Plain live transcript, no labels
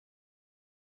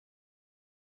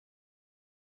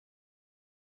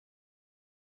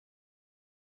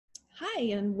Hi,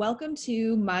 and welcome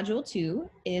to Module 2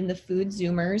 in the Food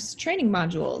Zoomers training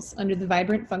modules under the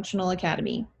Vibrant Functional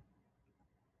Academy.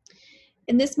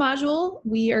 In this module,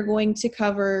 we are going to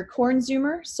cover corn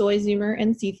zoomer, soy zoomer,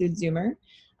 and seafood zoomer.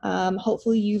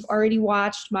 Hopefully you've already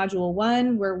watched Module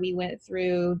 1, where we went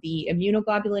through the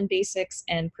immunoglobulin basics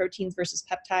and proteins versus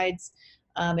peptides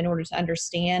in order to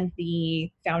understand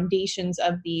the foundations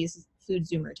of these food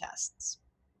zoomer tests.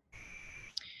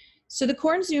 So the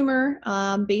corn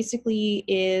zoomer basically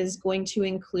is going to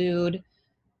include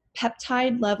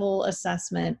peptide-level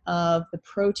assessment of the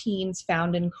proteins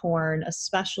found in corn,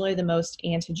 especially the most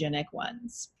antigenic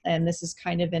ones. And this is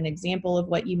kind of an example of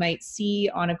what you might see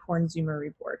on a corn zoomer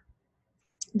report.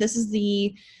 This is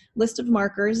the list of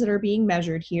markers that are being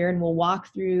measured here, and we'll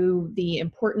walk through the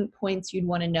important points you'd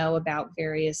want to know about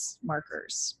various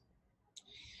markers.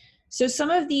 So some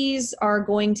of these are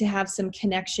going to have some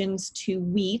connections to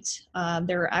wheat.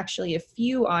 There are actually a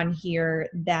few on here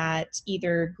that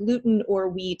either gluten or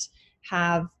wheat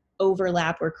have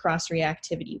overlap or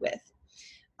cross-reactivity with.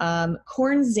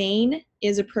 Corn Zain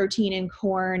is a protein in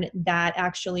corn that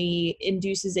actually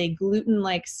induces a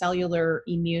gluten-like cellular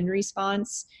immune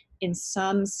response in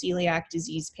some celiac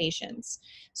disease patients.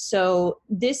 So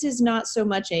this is not so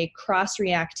much a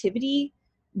cross-reactivity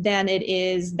than it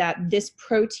is that this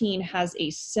protein has a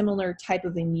similar type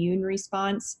of immune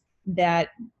response that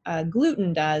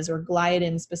gluten does, or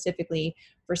gliadin specifically,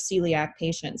 for celiac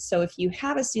patients. So if you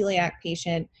have a celiac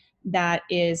patient that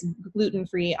is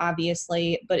gluten-free,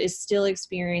 obviously, but is still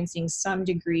experiencing some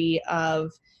degree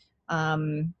of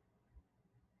villus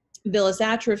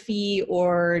atrophy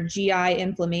or GI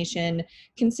inflammation,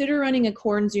 consider running a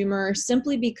corn zoomer,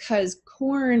 simply because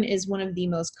corn is one of the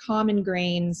most common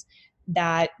grains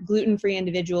that gluten-free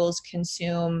individuals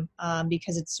consume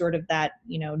because it's sort of that,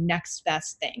 next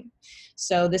best thing.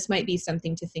 So this might be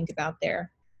something to think about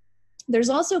there. There's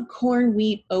also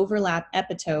corn-wheat overlap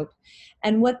epitope.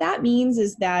 And what that means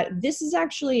is that this is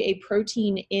actually a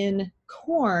protein in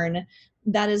corn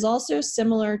that is also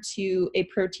similar to a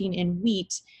protein in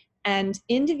wheat. And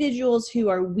individuals who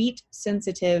are wheat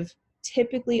sensitive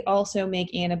typically also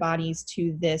make antibodies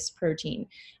to this protein.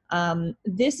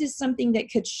 This is something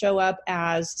that could show up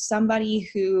as somebody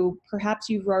who perhaps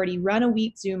you've already run a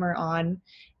wheat zoomer on,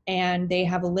 and they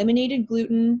have eliminated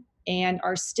gluten and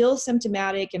are still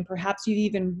symptomatic, and perhaps you've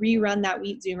even rerun that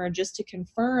wheat zoomer just to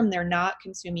confirm they're not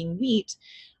consuming wheat,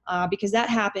 because that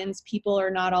happens. People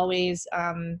are not always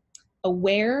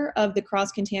aware of the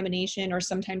cross-contamination, or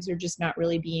sometimes they're just not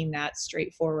really being that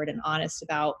straightforward and honest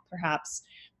about perhaps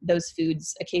those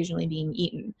foods occasionally being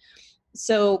eaten.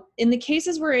 So in the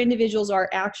cases where individuals are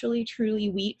actually truly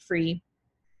wheat-free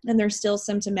and they're still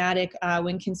symptomatic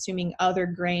when consuming other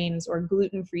grains or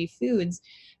gluten-free foods,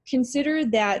 consider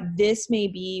that this may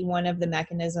be one of the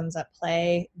mechanisms at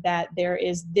play, that there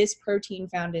is this protein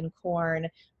found in corn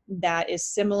that is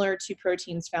similar to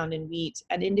proteins found in wheat,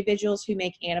 and individuals who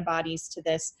make antibodies to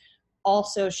this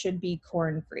also should be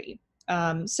corn-free.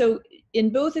 So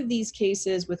in both of these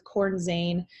cases, with corn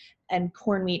Zain and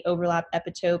corn wheat overlap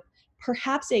epitope,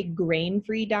 perhaps a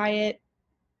grain-free diet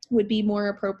would be more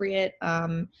appropriate,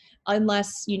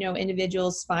 unless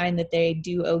individuals find that they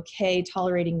do okay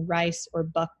tolerating rice or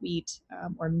buckwheat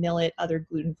or millet, other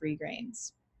gluten-free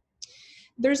grains.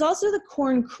 There's also the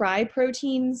corn cry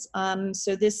proteins.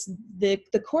 So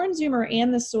the corn zoomer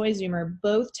and the soy zoomer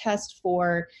both test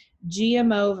for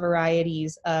GMO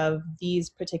varieties of these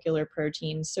particular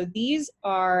proteins. So these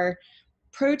are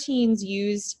proteins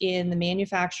used in the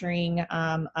manufacturing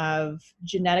of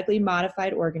genetically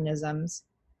modified organisms.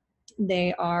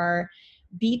 They are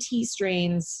BT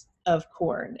strains of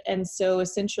corn. And so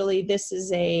essentially this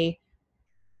is a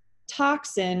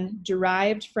toxin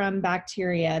derived from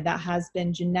bacteria that has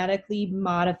been genetically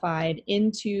modified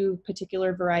into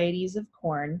particular varieties of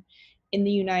corn in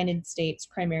the United States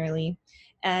primarily.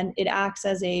 And it acts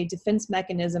as a defense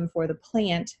mechanism for the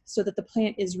plant so that the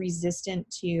plant is resistant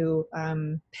to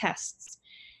pests.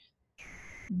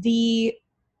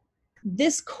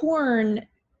 This corn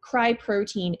cry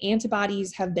protein,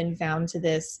 antibodies have been found to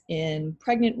this in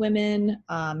pregnant women,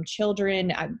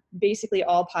 children, basically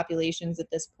all populations at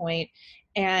this point.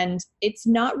 And it's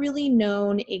not really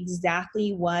known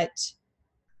exactly what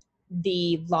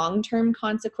the long-term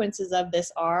consequences of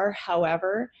this are.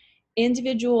 However,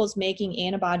 individuals making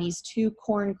antibodies to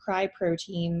corn cry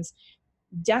proteins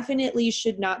definitely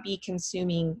should not be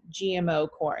consuming GMO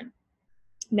corn.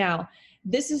 Now,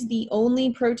 this is the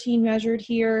only protein measured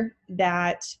here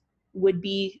that would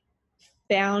be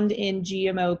found in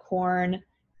GMO corn,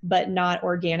 but not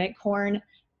organic corn.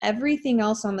 Everything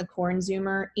else on the corn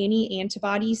zoomer, any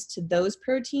antibodies to those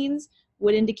proteins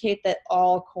would indicate that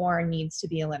all corn needs to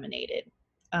be eliminated.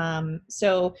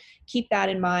 So keep that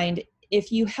in mind.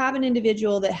 If you have an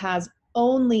individual that has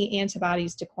only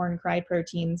antibodies to corn cry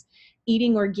proteins,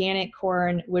 eating organic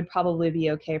corn would probably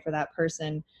be okay for that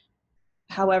person.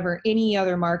 However, any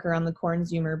other marker on the corn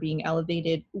zoomer being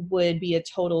elevated would be a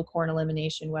total corn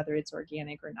elimination, whether it's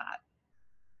organic or not.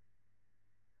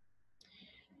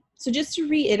 So just to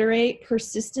reiterate,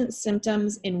 persistent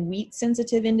symptoms in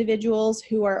wheat-sensitive individuals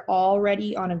who are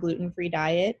already on a gluten-free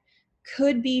diet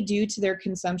could be due to their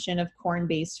consumption of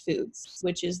corn-based foods,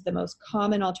 which is the most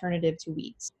common alternative to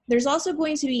wheat. There's also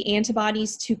going to be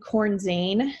antibodies to corn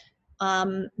Zain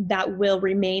that will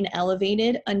remain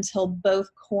elevated until both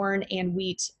corn and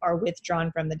wheat are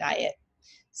withdrawn from the diet.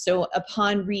 So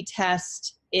upon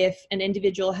retest, if an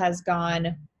individual has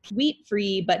gone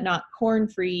wheat-free but not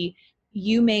corn-free,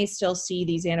 you may still see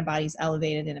these antibodies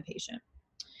elevated in a patient.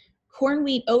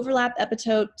 Corn-wheat overlap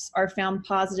epitopes are found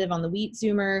positive on the wheat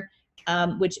zoomer,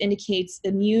 which indicates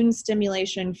immune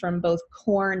stimulation from both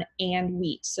corn and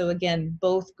wheat. So again,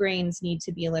 both grains need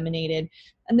to be eliminated.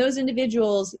 And those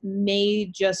individuals may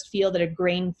just feel that a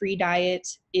grain-free diet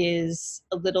is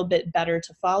a little bit better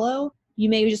to follow. You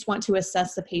may just want to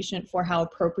assess the patient for how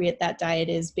appropriate that diet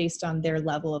is based on their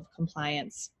level of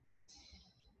compliance.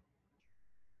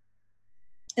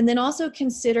 And then also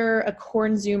consider a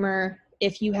corn zoomer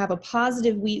if you have a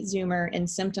positive wheat zoomer and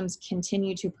symptoms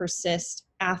continue to persist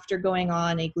after going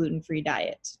on a gluten-free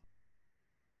diet.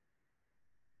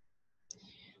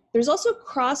 There's also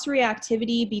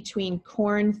cross-reactivity between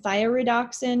corn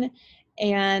thioredoxin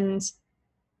and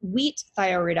wheat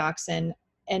thioredoxin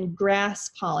and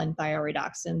grass pollen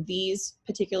thioredoxin. These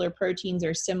particular proteins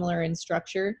are similar in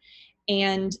structure,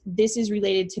 and this is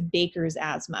related to Baker's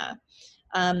asthma.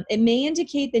 It may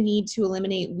indicate the need to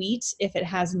eliminate wheat if it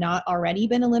has not already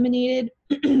been eliminated.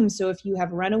 So if you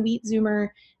have run a wheat zoomer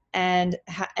and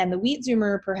the wheat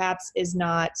zoomer perhaps is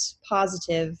not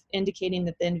positive, indicating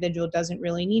that the individual doesn't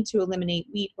really need to eliminate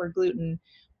wheat or gluten,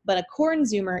 but a corn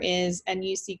zoomer is, and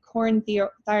you see corn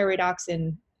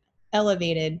thyroidoxin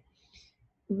elevated,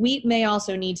 wheat may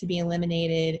also need to be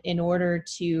eliminated in order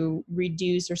to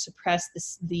reduce or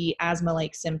suppress the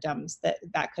asthma-like symptoms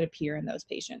that could appear in those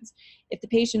patients. If the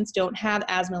patients don't have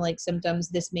asthma-like symptoms,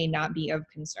 this may not be of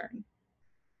concern.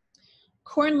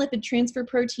 Corn lipid transfer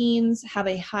proteins have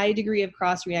a high degree of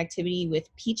cross-reactivity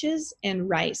with peaches and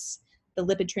rice, the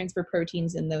lipid transfer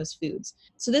proteins in those foods.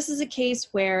 So this is a case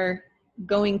where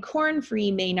going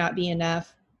corn-free may not be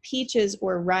enough. Peaches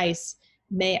or rice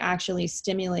may actually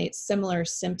stimulate similar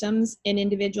symptoms in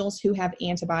individuals who have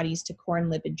antibodies to corn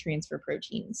lipid transfer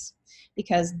proteins,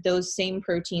 because those same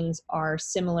proteins are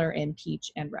similar in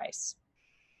peach and rice.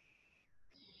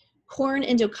 Corn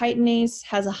endochitinase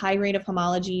has a high rate of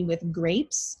homology with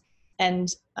grapes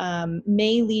and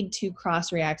may lead to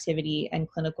cross-reactivity and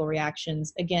clinical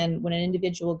reactions. Again, when an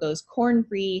individual goes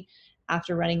corn-free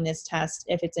after running this test,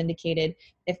 if it's indicated,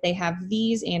 if they have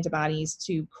these antibodies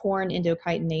to corn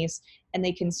endochitinase and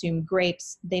they consume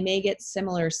grapes, they may get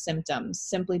similar symptoms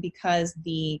simply because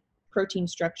the protein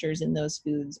structures in those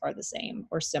foods are the same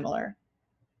or similar.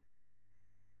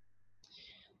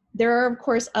 There are, of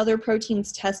course, other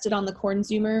proteins tested on the corn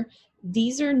zoomer.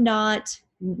 These are not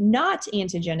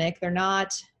antigenic. They're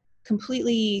not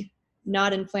completely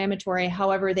not inflammatory.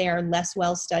 However, they are less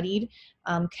well studied.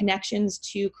 Connections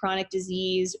to chronic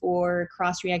disease or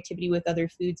cross-reactivity with other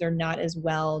foods are not as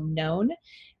well known.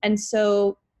 And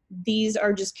so these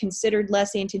are just considered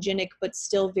less antigenic, but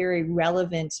still very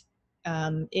relevant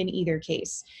in either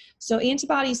case. So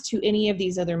antibodies to any of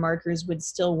these other markers would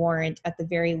still warrant, at the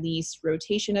very least,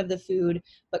 rotation of the food,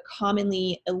 but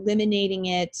commonly eliminating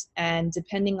it, and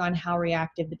depending on how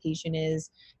reactive the patient is,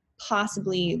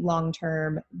 possibly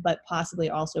long-term, but possibly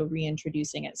also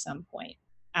reintroducing at some point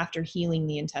after healing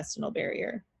the intestinal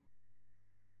barrier.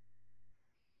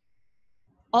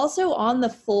 Also, on the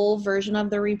full version of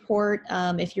the report,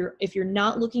 if you're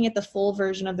not looking at the full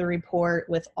version of the report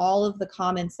with all of the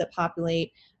comments that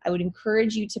populate, I would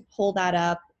encourage you to pull that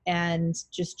up and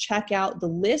just check out the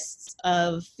lists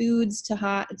of foods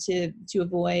to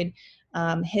avoid,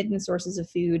 hidden sources of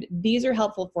food. These are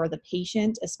helpful for the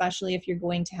patient, especially if you're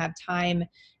going to have time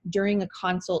during a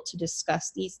consult to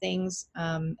discuss these things,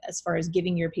 as far as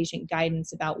giving your patient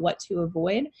guidance about what to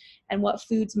avoid and what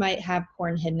foods might have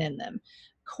corn hidden in them.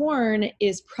 Corn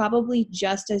is probably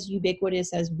just as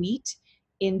ubiquitous as wheat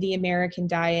in the American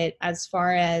diet as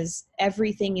far as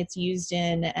everything it's used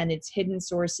in and its hidden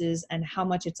sources and how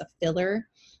much it's a filler.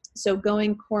 So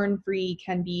going corn-free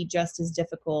can be just as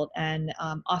difficult, and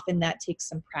often that takes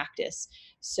some practice.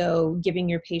 So giving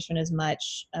your patient as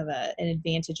much of an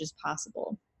advantage as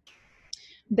possible.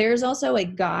 There's also a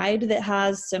guide that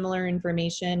has similar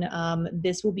information.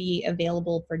 This will be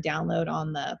available for download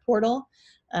on the portal,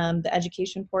 the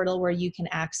education portal, where you can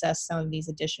access some of these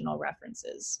additional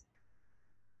references.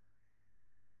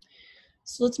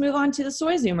 So let's move on to the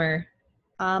soy zoomer.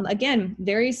 Again,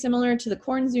 very similar to the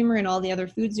corn zoomer and all the other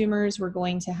food zoomers, we're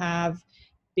going to have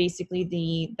basically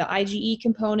the IgE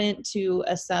component to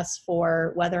assess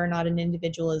for whether or not an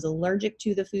individual is allergic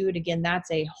to the food. Again,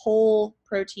 that's a whole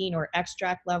protein or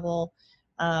extract level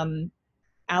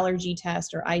allergy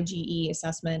test or IgE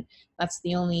assessment. That's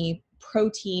the only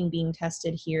protein being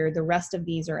tested here. The rest of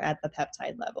these are at the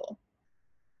peptide level.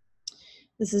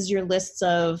 This is your lists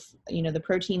of, the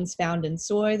proteins found in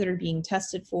soy that are being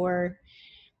tested for.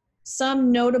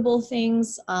 Some notable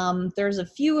things, there's a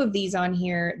few of these on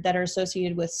here that are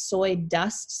associated with soy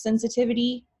dust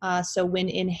sensitivity. So when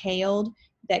inhaled,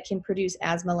 that can produce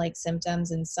asthma-like symptoms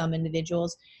in some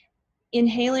individuals.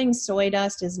 Inhaling soy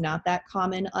dust is not that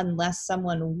common unless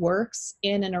someone works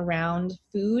in and around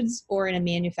foods or in a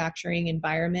manufacturing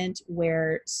environment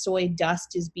where soy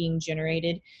dust is being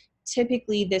generated.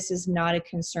 Typically, this is not a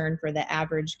concern for the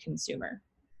average consumer.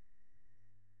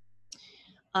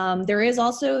 There is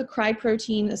also the cry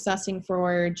protein assessing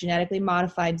for genetically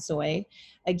modified soy.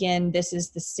 Again, this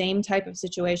is the same type of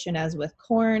situation as with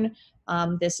corn.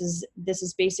 This is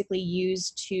basically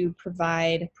used to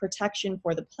provide protection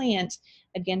for the plant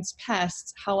against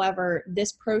pests. However,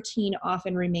 this protein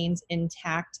often remains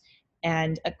intact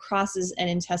and crosses an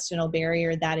intestinal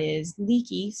barrier that is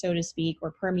leaky, so to speak,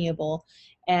 or permeable,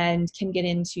 and can get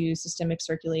into systemic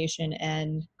circulation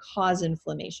and cause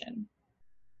inflammation.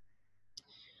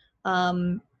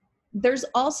 There's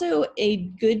also a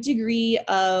good degree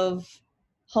of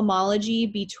homology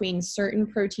between certain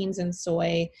proteins in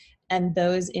soy and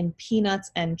those in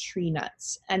peanuts and tree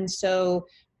nuts. And so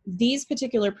these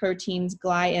particular proteins,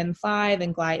 GlyM5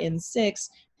 and GlyM6,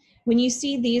 when you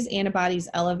see these antibodies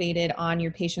elevated on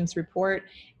your patient's report,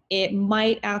 it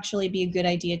might actually be a good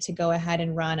idea to go ahead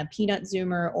and run a peanut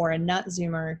zoomer or a nut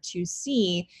zoomer to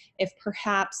see if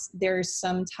perhaps there's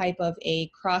some type of a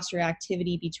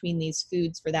cross-reactivity between these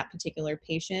foods for that particular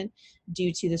patient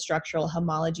due to the structural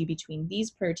homology between these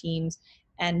proteins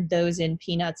and those in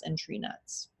peanuts and tree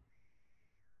nuts.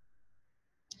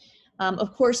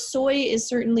 Of course, soy is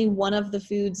certainly one of the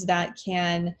foods that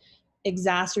can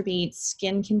exacerbate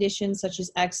skin conditions such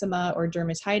as eczema or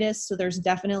dermatitis. So there's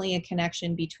definitely a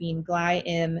connection between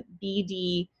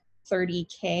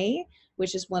GlyM-BD30K,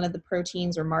 which is one of the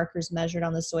proteins or markers measured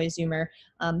on the soy zoomer.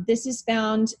 This is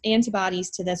found,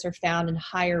 antibodies to this are found in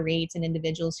higher rates in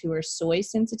individuals who are soy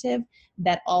sensitive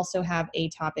that also have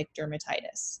atopic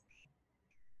dermatitis.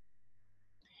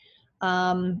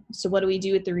 So what do we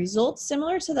do with the results?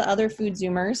 Similar to the other food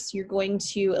zoomers, you're going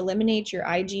to eliminate your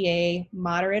IgA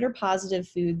moderate or positive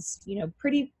foods,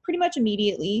 pretty much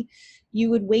immediately.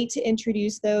 You would wait to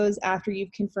introduce those after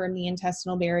you've confirmed the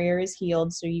intestinal barrier is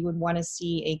healed. So you would want to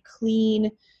see a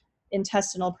clean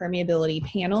intestinal permeability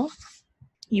panel.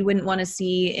 You wouldn't want to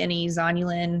see any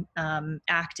zonulin,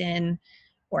 actin,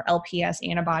 or LPS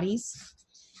antibodies.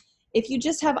 If you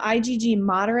just have IgG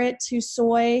moderate to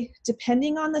soy,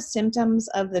 depending on the symptoms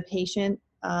of the patient,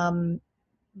 if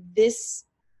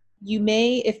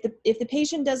the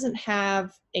patient doesn't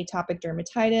have atopic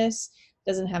dermatitis,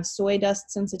 doesn't have soy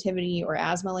dust sensitivity or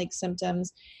asthma-like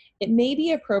symptoms, it may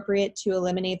be appropriate to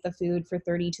eliminate the food for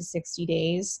 30 to 60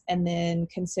 days and then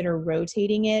consider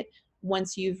rotating it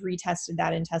once you've retested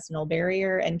that intestinal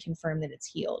barrier and confirmed that it's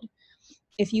healed.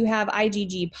 If you have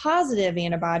IgG positive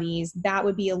antibodies, that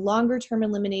would be a longer term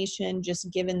elimination,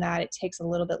 just given that it takes a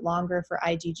little bit longer for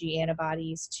IgG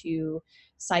antibodies to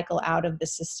cycle out of the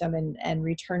system and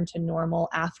return to normal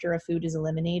after a food is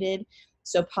eliminated.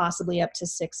 So possibly up to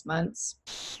 6 months.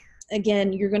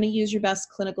 Again, you're going to use your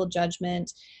best clinical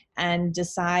judgment and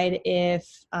decide if,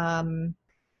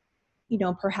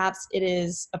 perhaps it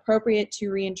is appropriate to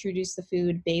reintroduce the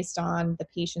food based on the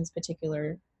patient's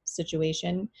particular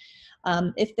situation.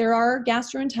 If there are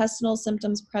gastrointestinal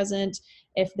symptoms present,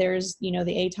 if there's, the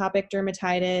atopic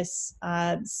dermatitis,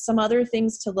 some other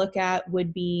things to look at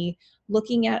would be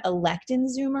looking at a lectin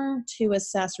zoomer to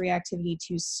assess reactivity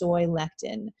to soy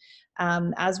lectin.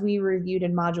 As we reviewed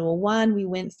in Module 1, we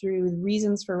went through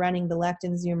reasons for running the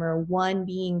lectin zoomer, one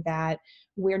being that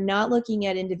we're not looking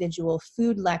at individual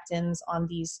food lectins on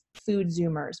these food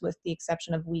zoomers, with the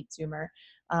exception of wheat zoomer.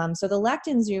 So the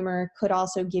lectin zoomer could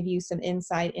also give you some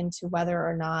insight into whether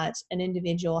or not an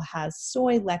individual has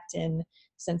soy lectin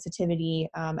sensitivity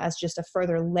as just a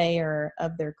further layer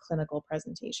of their clinical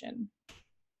presentation.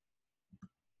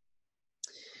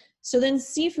 So then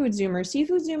seafood zoomer.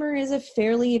 Seafood zoomer is a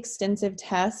fairly extensive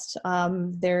test.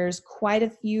 There's quite a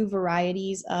few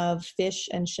varieties of fish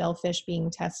and shellfish being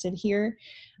tested here.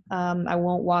 I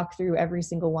won't walk through every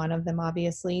single one of them,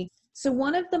 obviously. So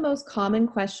one of the most common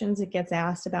questions that gets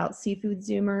asked about seafood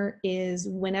zoomer is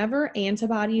whenever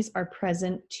antibodies are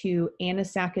present to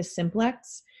Anisakis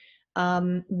simplex,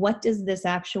 what does this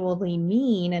actually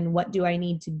mean and what do I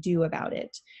need to do about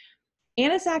it?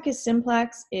 Anisakis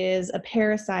simplex is a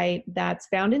parasite that's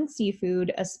found in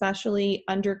seafood, especially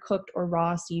undercooked or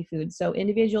raw seafood. So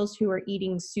individuals who are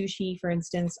eating sushi, for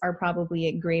instance, are probably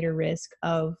at greater risk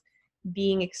of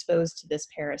being exposed to this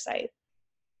parasite.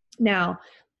 Now,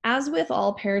 as with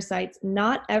all parasites,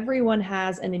 not everyone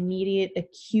has an immediate,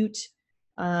 acute,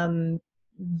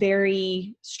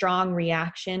 very strong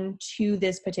reaction to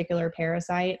this particular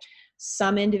parasite.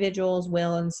 Some individuals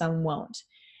will and some won't.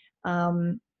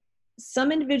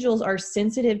 Some individuals are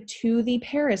sensitive to the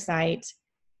parasite,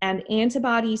 and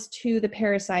antibodies to the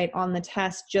parasite on the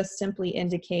test just simply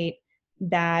indicate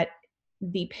that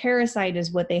the parasite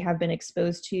is what they have been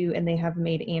exposed to and they have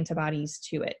made antibodies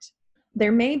to it.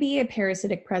 There may be a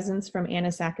parasitic presence from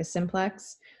Anisakis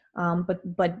simplex,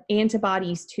 but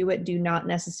antibodies to it do not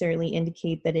necessarily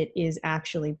indicate that it is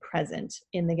actually present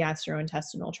in the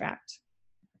gastrointestinal tract.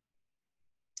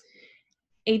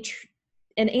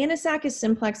 An Anisakis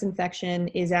simplex infection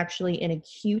is actually an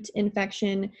acute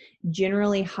infection,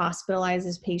 generally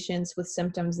hospitalizes patients with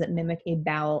symptoms that mimic a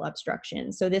bowel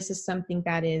obstruction. So this is something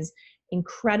that is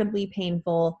incredibly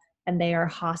painful, and they are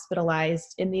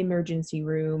hospitalized in the emergency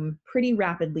room pretty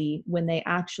rapidly when they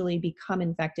actually become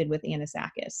infected with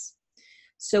Anisakis.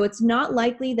 So it's not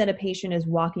likely that a patient is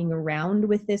walking around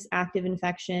with this active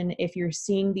infection. If you're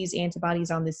seeing these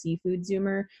antibodies on the seafood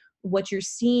zoomer, what you're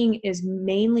seeing is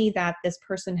mainly that this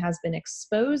person has been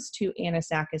exposed to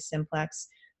Anisakis simplex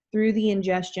through the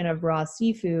ingestion of raw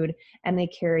seafood, and they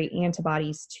carry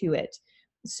antibodies to it.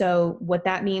 So what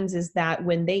that means is that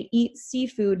when they eat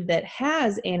seafood that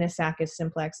has Anisakis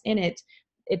simplex in it,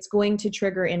 it's going to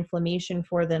trigger inflammation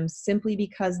for them simply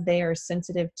because they are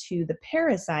sensitive to the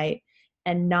parasite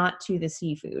and not to the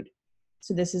seafood.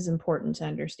 So this is important to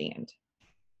understand.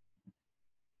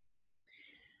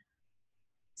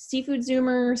 Seafood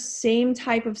zoomer, same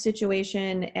type of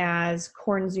situation as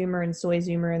corn zoomer and soy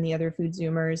zoomer and the other food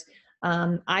zoomers.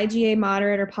 IgA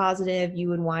moderate or positive, you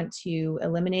would want to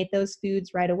eliminate those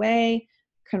foods right away,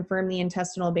 confirm the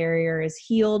intestinal barrier is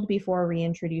healed before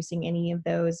reintroducing any of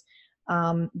those.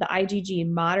 The IgG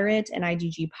moderate and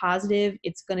IgG positive,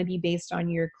 it's going to be based on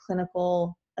your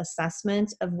clinical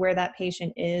assessment of where that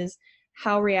patient is,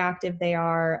 how reactive they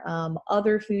are,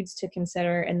 other foods to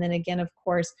consider, and then again, of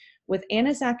course, with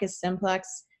Anisakis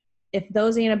simplex, if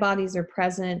those antibodies are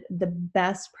present, the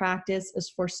best practice is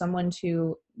for someone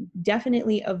to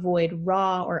definitely avoid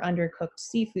raw or undercooked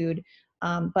seafood,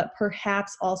 but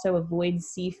perhaps also avoid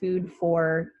seafood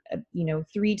for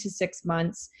 3 to 6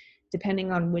 months,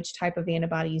 depending on which type of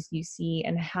antibodies you see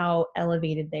and how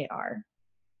elevated they are.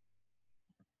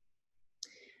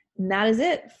 And that is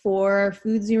it for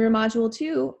Food Zoomer Module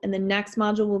 2. And the next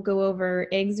module will go over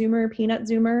Egg Zoomer, Peanut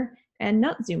Zoomer, and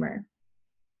Nut Zoomer.